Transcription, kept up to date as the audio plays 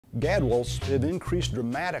Gadwalls have increased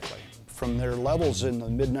dramatically from their levels in the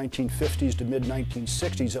mid-1950s to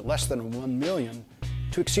mid-1960s at less than 1 million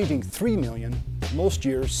to exceeding 3 million most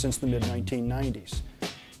years since the mid-1990s.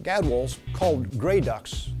 Gadwalls, called gray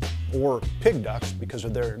ducks or pig ducks because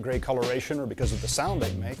of their gray coloration or because of the sound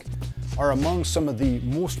they make, are among some of the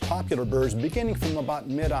most popular birds beginning from about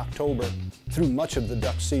mid-October through much of the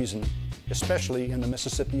duck season, especially in the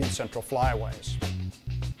Mississippi and Central Flyways.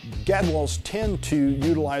 Gadwalls tend to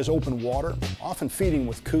utilize open water, often feeding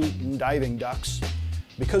with coot and diving ducks.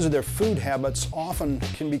 Because of their food habits, often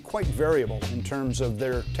can be quite variable in terms of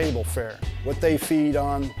their table fare. What they feed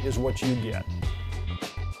on is what you get.